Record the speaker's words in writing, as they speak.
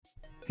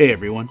Hey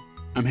everyone,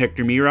 I'm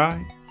Hector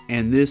Mirai,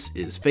 and this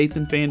is Faith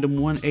and Fandom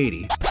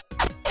 180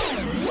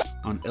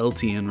 on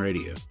LTN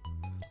Radio.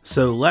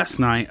 So last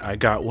night I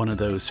got one of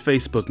those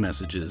Facebook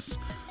messages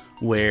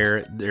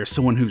where there's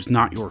someone who's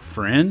not your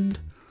friend,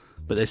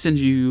 but they send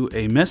you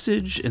a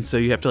message, and so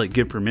you have to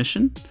give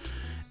permission.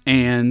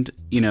 And,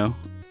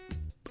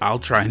 I'll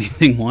try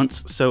anything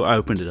once, so I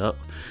opened it up.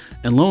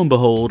 And lo and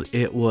behold,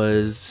 it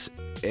was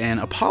an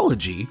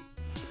apology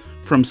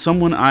from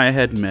someone I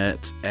had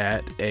met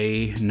at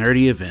a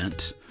nerdy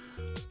event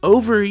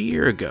over a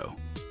year ago.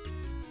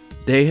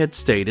 They had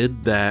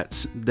stated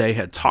that they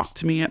had talked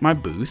to me at my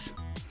booth,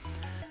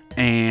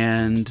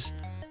 and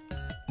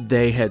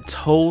they had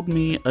told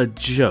me a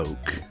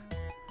joke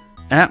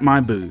at my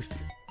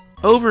booth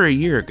over a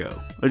year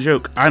ago. A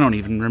joke I don't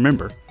even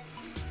remember.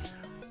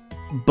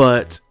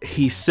 But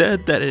he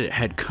said that it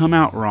had come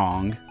out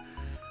wrong,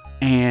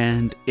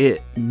 and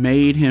it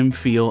made him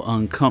feel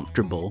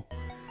uncomfortable.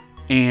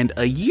 And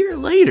a year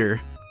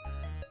later,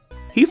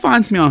 he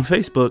finds me on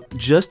Facebook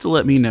just to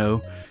let me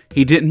know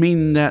he didn't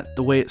mean that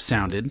the way it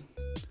sounded,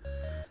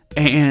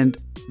 and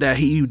that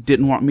he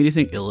didn't want me to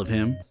think ill of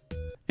him,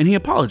 and he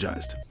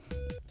apologized.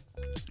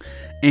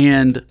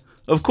 And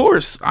of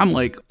course, I'm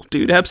like,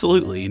 dude,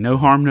 absolutely, no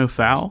harm, no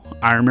foul.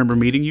 I remember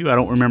meeting you. I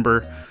don't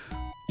remember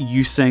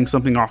you saying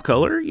something off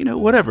color,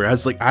 whatever. I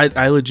was like,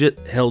 I legit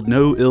held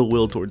no ill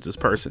will towards this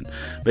person,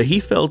 but he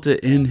felt it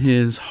in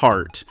his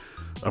heart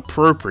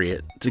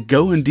appropriate to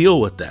go and deal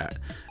with that.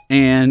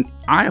 And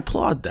I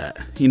applaud that.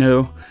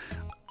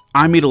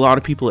 I meet a lot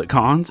of people at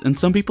cons, and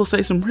some people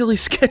say some really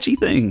sketchy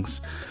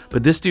things,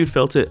 but this dude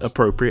felt it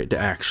appropriate to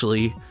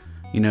actually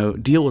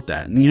deal with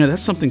that. And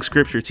that's something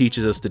scripture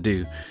teaches us to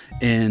do.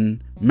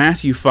 In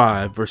Matthew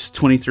 5 verse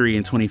 23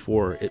 and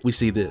 24, we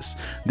see this: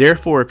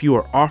 "Therefore, if you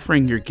are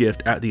offering your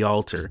gift at the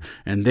altar,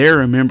 and there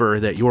remember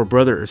that your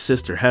brother or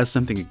sister has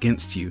something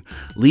against you,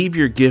 leave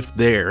your gift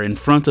there in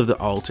front of the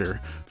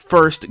altar.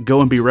 First,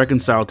 go and be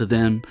reconciled to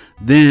them,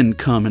 then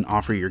come and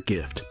offer your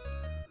gift."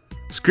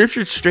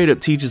 Scripture straight up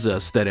teaches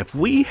us that if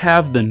we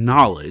have the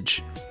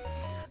knowledge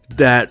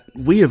that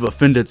we have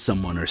offended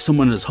someone, or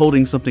someone is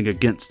holding something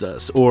against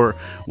us, or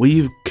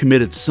we've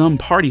committed some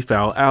party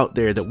foul out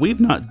there that we've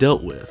not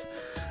dealt with,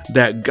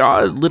 that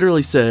God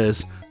literally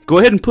says, go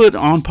ahead and put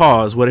on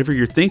pause whatever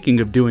you're thinking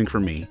of doing for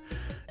me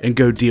and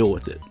go deal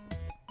with it.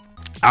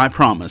 I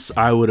promise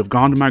I would have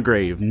gone to my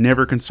grave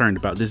never concerned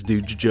about this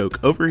dude's joke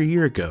over a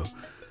year ago,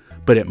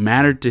 but it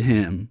mattered to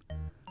him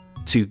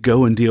to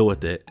go and deal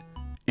with it,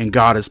 and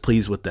God is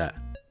pleased with that.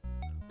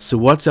 So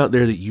what's out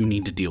there that you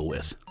need to deal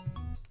with?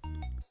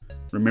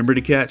 Remember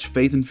to catch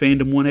Faith and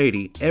Fandom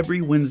 180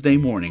 every Wednesday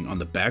morning on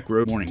the Back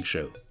Road Morning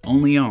Show,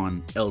 only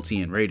on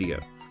LTN Radio.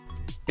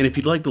 And if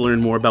you'd like to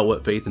learn more about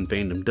what Faith and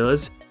Fandom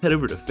does, head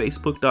over to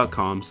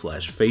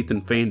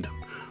facebook.com/faithandfandom,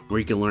 where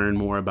you can learn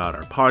more about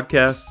our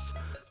podcasts,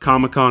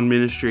 Comic-Con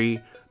ministry,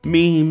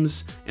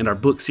 memes, and our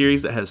book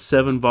series that has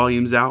 7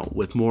 volumes out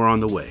with more on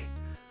the way.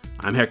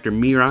 I'm Hector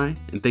Mirai,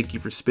 and thank you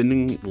for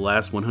spending the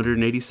last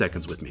 180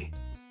 seconds with me.